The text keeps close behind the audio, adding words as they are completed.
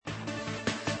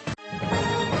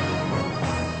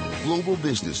Global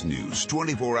business news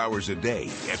 24 hours a day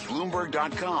at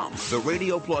Bloomberg.com, the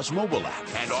Radio Plus mobile app,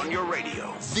 and on your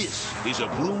radio. This is a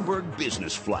Bloomberg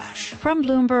Business Flash. From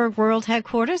Bloomberg World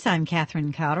Headquarters, I'm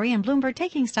Catherine Cowdery, and Bloomberg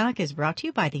Taking Stock is brought to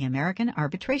you by the American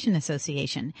Arbitration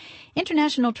Association.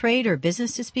 International trade or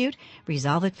business dispute?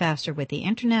 Resolve it faster with the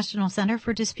International Center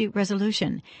for Dispute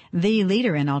Resolution, the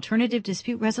leader in alternative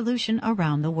dispute resolution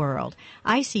around the world.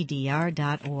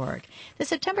 ICDR.org. The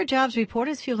September jobs report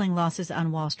is fueling losses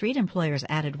on Wall Street. Employers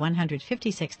added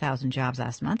 156,000 jobs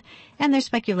last month, and there's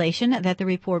speculation that the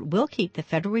report will keep the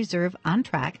Federal Reserve on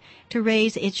track to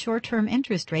raise its short-term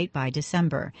interest rate by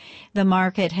December. The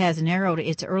market has narrowed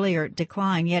its earlier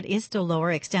decline, yet is still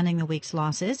lower, extending the week's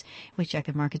losses. We check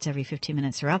the markets every 15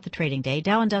 minutes throughout the trading day.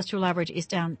 Dow Industrial Average is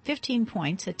down 15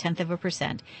 points,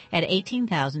 0.1% at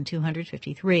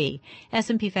 18,253.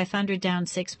 S&P 500 down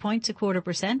 6 points,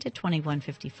 0.25% at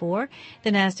 2154.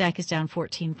 The Nasdaq is down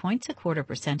 14 points,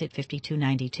 0.25% at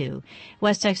 52.92.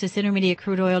 West Texas Intermediate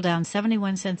crude oil down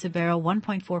 71 cents a barrel,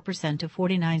 1.4% to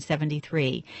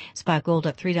 49.73. Spot gold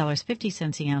up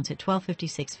 $3.50 an ounce at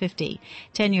 1256.50.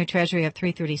 10-year Treasury up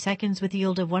 3/30 seconds with a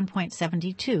yield of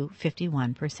 1.72,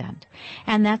 51%.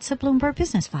 And that's a Bloomberg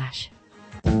Business Flash.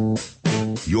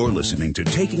 You're listening to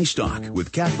Taking Stock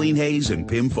with Kathleen Hayes and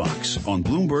Pim Fox on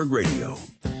Bloomberg Radio.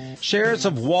 Shares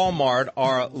of Walmart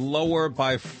are lower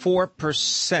by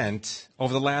 4%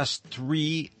 over the last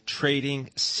 3 trading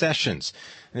sessions.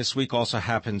 This week also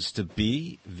happens to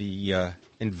be the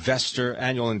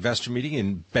annual investor meeting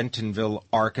in Bentonville,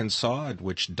 Arkansas, at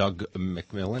which Doug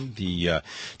McMillon, the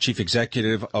chief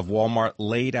executive of Walmart,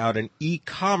 laid out an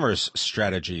e-commerce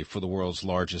strategy for the world's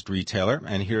largest retailer.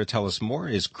 And here to tell us more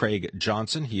is Craig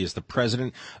Johnson. He is the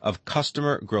president of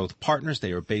Customer Growth Partners.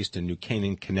 They are based in New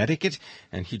Canaan, Connecticut,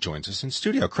 and he joins us in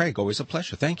studio. Craig, always a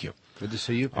pleasure. Thank you. Good to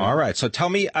see you, Pam. All right. So tell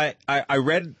me, I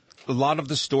read a lot of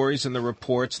the stories and the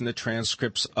reports and the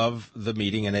transcripts of the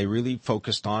meeting, and they really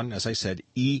focused on, as I said,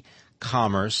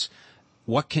 e-commerce.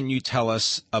 What can you tell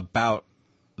us about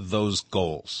those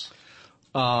goals?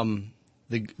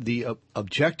 The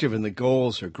objective and the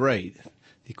goals are great.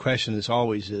 The question is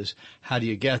always how do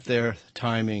you get there,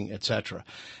 timing, etc.,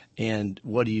 and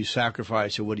what do you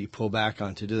sacrifice or what do you pull back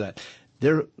on to do that?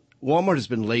 Walmart has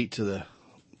been late to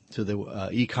the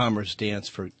e-commerce dance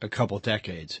for a couple of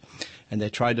decades, and they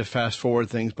tried to fast forward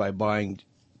things by buying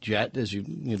Jet,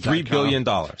 $3 billion.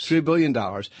 $3 billion.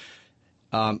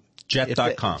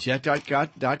 Jet.com.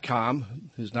 Jet.com,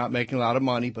 who's not making a lot of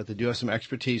money, but they do have some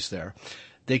expertise there.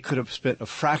 They could have spent a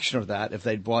fraction of that if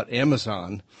they'd bought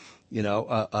Amazon, 10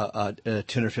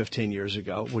 or 15 years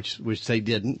ago, which they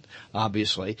didn't,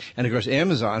 obviously. And of course,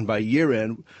 Amazon by year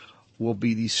end will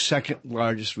be the second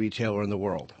largest retailer in the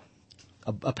world,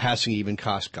 passing even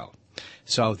Costco.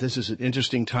 So this is an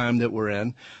interesting time that we're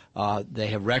in. They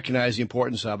have recognized the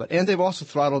importance of it, and they've also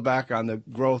throttled back on the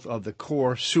growth of the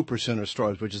core supercenter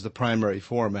stores, which is the primary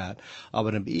format of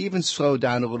it, and even slowed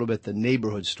down a little bit the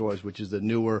neighborhood stores, which is the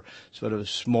newer sort of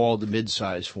small to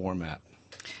mid-size format.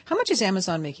 How much is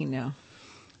Amazon making now?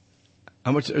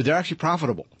 How much? They're actually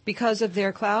profitable. Because of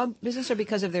their cloud business or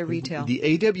because of their retail? The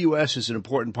AWS is an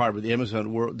important part of the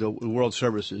Amazon the World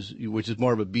Services, which is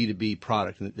more of a B2B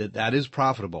product. That is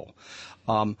profitable.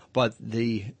 But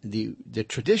the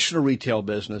traditional retail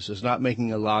business is not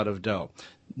making a lot of dough,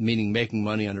 meaning making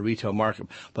money on the retail market.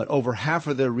 But over half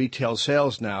of their retail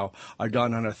sales now are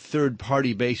done on a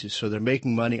third-party basis, so they're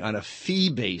making money on a fee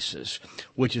basis,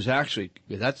 which is actually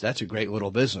that's a great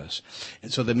little business.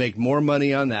 And so they make more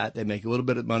money on that. They make a little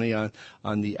bit of money on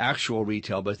the actual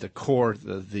retail, but the core,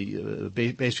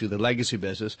 basically the legacy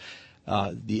business.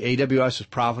 The AWS is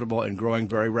profitable and growing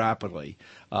very rapidly.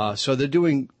 So they're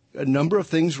doing a number of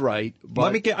things right.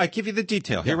 But I give you the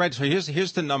detail here, right? So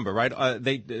here's the number, right?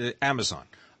 Amazon.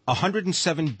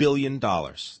 $107 billion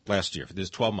last year for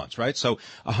these 12 months, right? So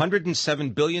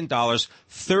 $107 billion,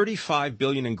 $35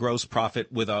 billion in gross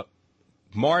profit with a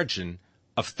margin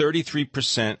of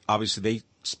 33%. Obviously, they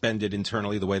spend it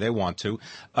internally the way they want to.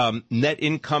 Net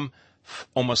income,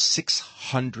 almost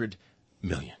 $600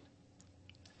 million.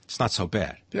 It's not so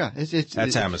bad. Yeah,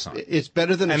 that's Amazon. It's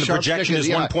better than and the projection is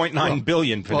 $1.9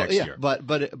 billion for next year.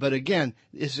 But again,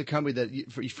 this is a company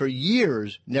that for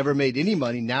years never made any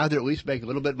money. Now they're at least making a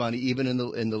little bit of money, even in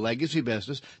the legacy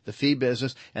business, the fee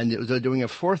business, and they're doing a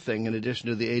fourth thing in addition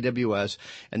to the AWS,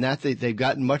 and that they've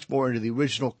gotten much more into the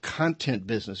original content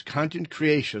business, content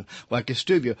creation, like a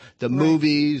studio, the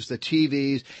movies, the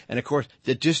TVs, and of course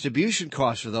the distribution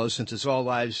cost for those, since it's all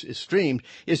live is streamed,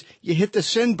 is you hit the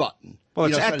send button. Well,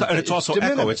 it's You know, Echo, and it's also de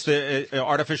Echo. minimis. It's the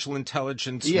artificial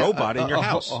intelligence robot in your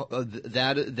house.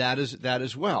 That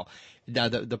as well. Now,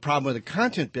 the problem with the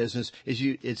content business is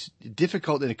it's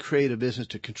difficult in a creative business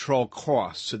to control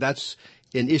costs. So that's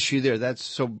an issue there.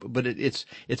 But it's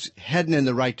heading in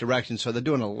the right direction. So they're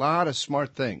doing a lot of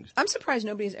smart things. I'm surprised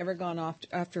nobody's ever gone off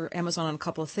after Amazon on a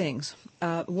couple of things.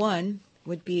 One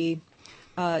would be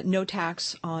no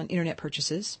tax on internet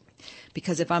purchases,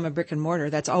 because if I'm a brick and mortar,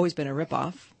 that's always been a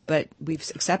ripoff. But we've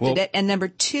accepted it. And number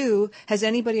two, has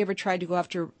anybody ever tried to go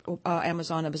after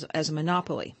Amazon as a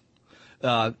monopoly?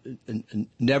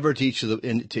 Never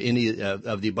to any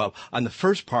of the above. On the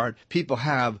first part, people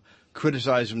have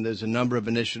criticized them. There's a number of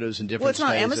initiatives in different states.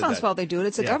 Well, it's not Amazon's fault they do it.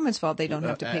 It's the government's fault they don't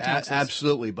have to pay taxes.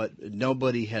 Absolutely, but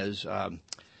nobody has.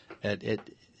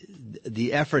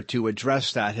 The effort to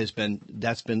address that has been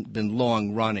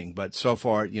long running, but so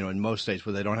far, in most states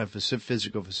where they don't have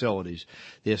physical facilities,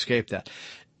 they escape that.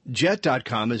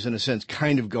 Jet.com is in a sense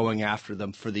kind of going after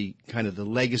them for the kind of the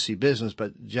legacy business,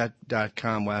 but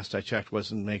Jet.com, last I checked,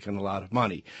 wasn't making a lot of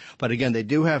money. But again, they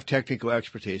do have technical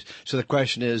expertise. So the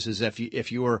question is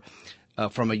if you were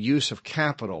from a use of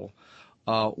capital,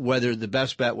 whether the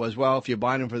best bet was, well, if you're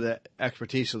buying them for the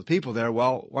expertise of the people there,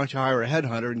 well, why don't you hire a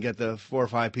headhunter and get the 4 or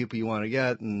 5 people you want to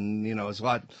get? And, it's a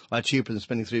lot cheaper than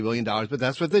spending $3 billion. But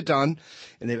that's what they've done.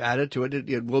 And they've added to it.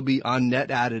 It will be on net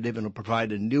additive and it'll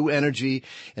provide a new energy.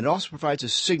 And it also provides a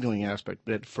signaling aspect.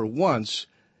 But for once,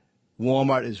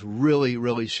 Walmart is really,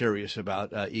 really serious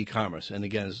about e-commerce. And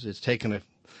again, it's taken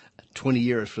 20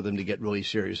 years for them to get really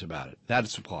serious about it.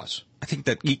 That's a plus. I think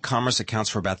that e-commerce accounts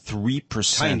for about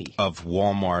 3% of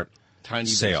Walmart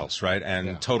sales, business. Right?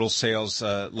 And total sales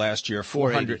last year,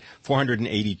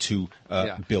 482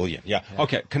 billion. Yeah.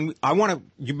 Okay.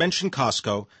 You mentioned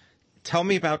Costco.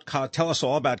 Tell us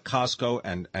all about Costco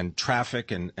and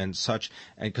traffic and such,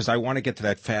 because I want to get to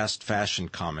that fast fashion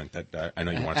comment that I know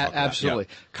you want to talk about. Absolutely.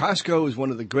 Yeah. Costco is one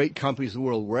of the great companies in the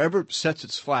world. Wherever it sets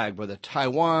its flag, whether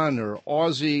Taiwan or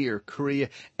Aussie or Korea,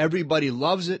 everybody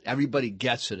loves it. Everybody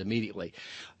gets it immediately.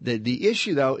 The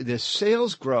issue, though, the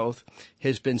sales growth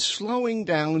has been slowing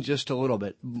down just a little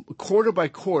bit. Quarter by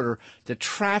quarter, the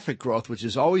traffic growth, which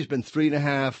has always been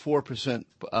 3.5%,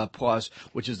 4% plus,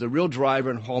 which is the real driver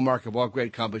and hallmark of all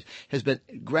great companies, has been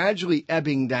gradually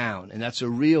ebbing down, and that's a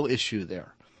real issue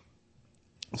there.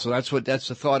 So that's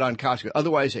the thought on Costco.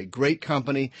 Otherwise, a great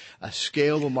company, a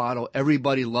scalable model,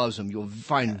 everybody loves them. You'll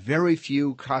find very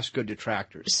few Costco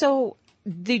detractors. So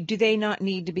do they not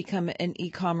need to become an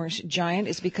e-commerce giant?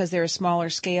 It's because they're a smaller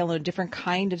scale and a different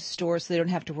kind of store, so they don't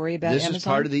have to worry about Amazon? This is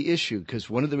part of the issue, because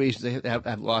one of the reasons they have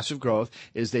loss of growth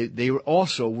is they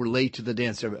also were late to the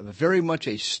dance. They're very much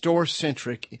a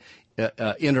store-centric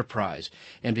enterprise.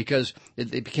 And because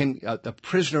they became a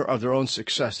prisoner of their own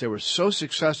success, they were so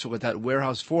successful with that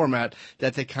warehouse format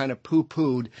that they kind of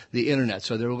poo-pooed the internet.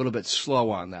 So they're a little bit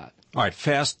slow on that. All right,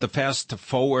 the fast to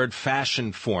forward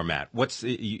fashion format.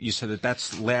 You said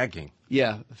that's lagging.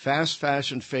 Yeah, fast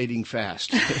fashion fading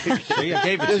fast. So you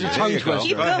gave it to There's a tongue twister.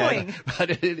 Keep going.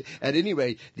 But at any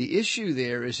rate, the issue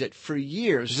there is that for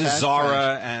years, this is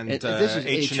Zara and this is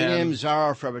H&M.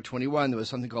 Zara, Forever 21. There was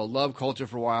something called Love Culture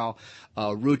for a while.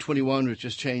 Rue 21, which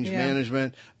just changed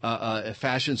management.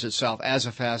 Fashions itself as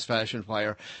a fast fashion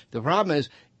player. The problem is,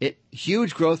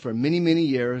 huge growth for many, many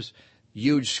years.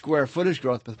 Huge square footage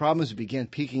growth, but the problem is it began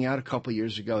peaking out a couple of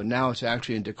years ago. Now it's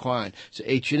actually in decline. So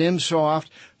H&M soft,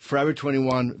 Forever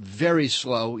 21 very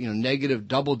slow, negative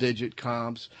double-digit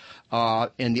comps.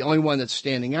 And the only one that's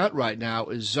standing out right now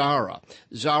is Zara.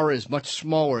 Zara is much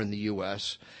smaller in the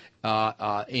U.S.,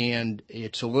 and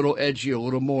it's a little edgy, a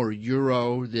little more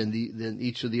Euro than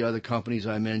each of the other companies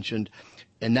I mentioned.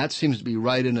 And that seems to be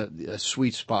right in a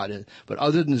sweet spot. But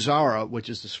other than Zara, which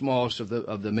is the smallest of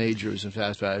the majors in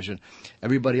fast fashion,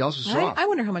 everybody else is soft. I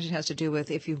wonder how much it has to do with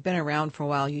if you've been around for a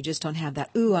while, you just don't have that,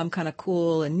 ooh, I'm kind of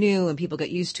cool and new, and people get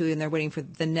used to it, and they're waiting for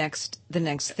the next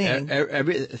thing.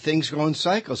 Things go in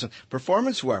cycles. And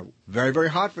performance wear, very, very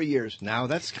hot for years. Now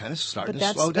that's kind of starting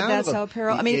to slow down. But that's how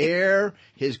apparel. The air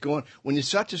is going. When you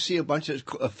start to see a bunch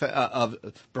of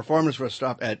performance wear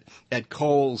stuff at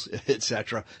Kohl's,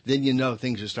 etc., then you know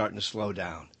things are starting to slow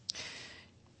down.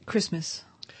 Christmas,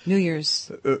 New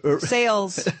Year's,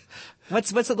 sales.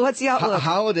 What's the outlook?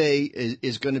 Holiday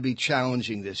is going to be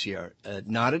challenging this year.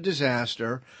 Not a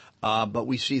disaster, but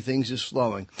we see things as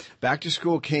slowing. Back to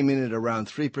school came in at around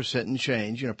 3% and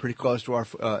change, pretty close to our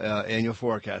annual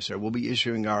forecast there. We'll be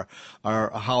issuing our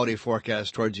holiday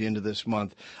forecast towards the end of this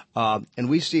month. And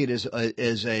we see it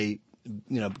as a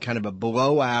kind of a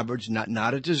below average,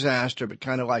 not a disaster, but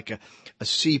kind of like a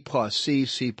C plus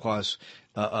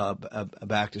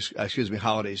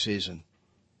holiday season.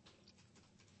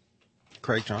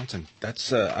 Craig Johnson.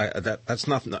 That's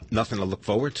nothing to look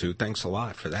forward to. Thanks a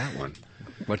lot for that one.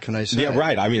 What can I say? Yeah,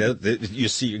 right. I mean, you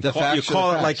see, you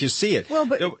call it like you see it. Well,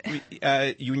 but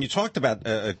when you talked about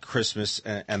Christmas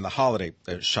and the holiday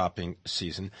shopping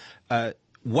season,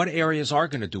 what areas are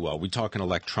going to do well? We talking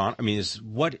electronic? I mean,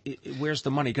 where's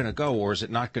the money going to go, or is it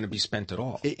not going to be spent at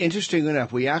all? Interesting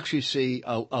enough, we actually see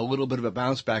a little bit of a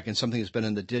bounce back in something that's been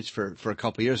in the ditch for a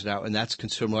couple of years now, and that's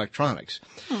consumer electronics.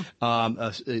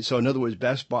 So in other words,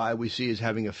 Best Buy we see is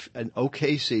having an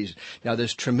okay season. Now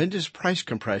there's tremendous price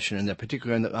compression in that,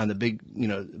 particularly on the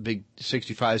big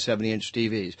 65, 70-inch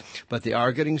TVs, but they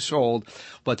are getting sold.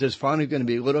 But there's finally going to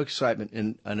be a little excitement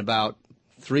in about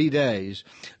 3 days,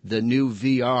 the new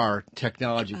VR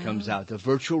technology comes out, the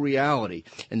virtual reality.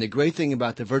 And the great thing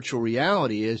about the virtual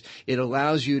reality is it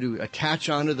allows you to attach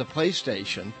onto the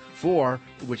PlayStation 4,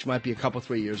 which might be a couple,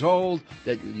 3 years old,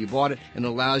 that you bought it, and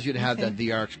allows you to have that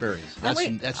VR experience.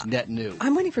 That's net new.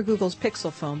 I'm waiting for Google's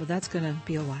Pixel phone, but that's going to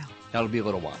be a while. That'll be a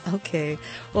little while. Okay.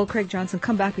 Well, Craig Johnson,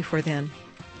 come back before then.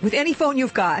 With any phone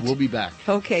you've got. We'll be back.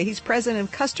 Okay. He's president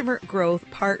of Customer Growth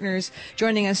Partners,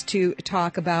 joining us to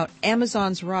talk about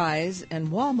Amazon's rise and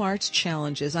Walmart's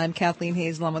challenges. I'm Kathleen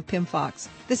Hayes, along with Pim Fox.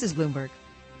 This is Bloomberg.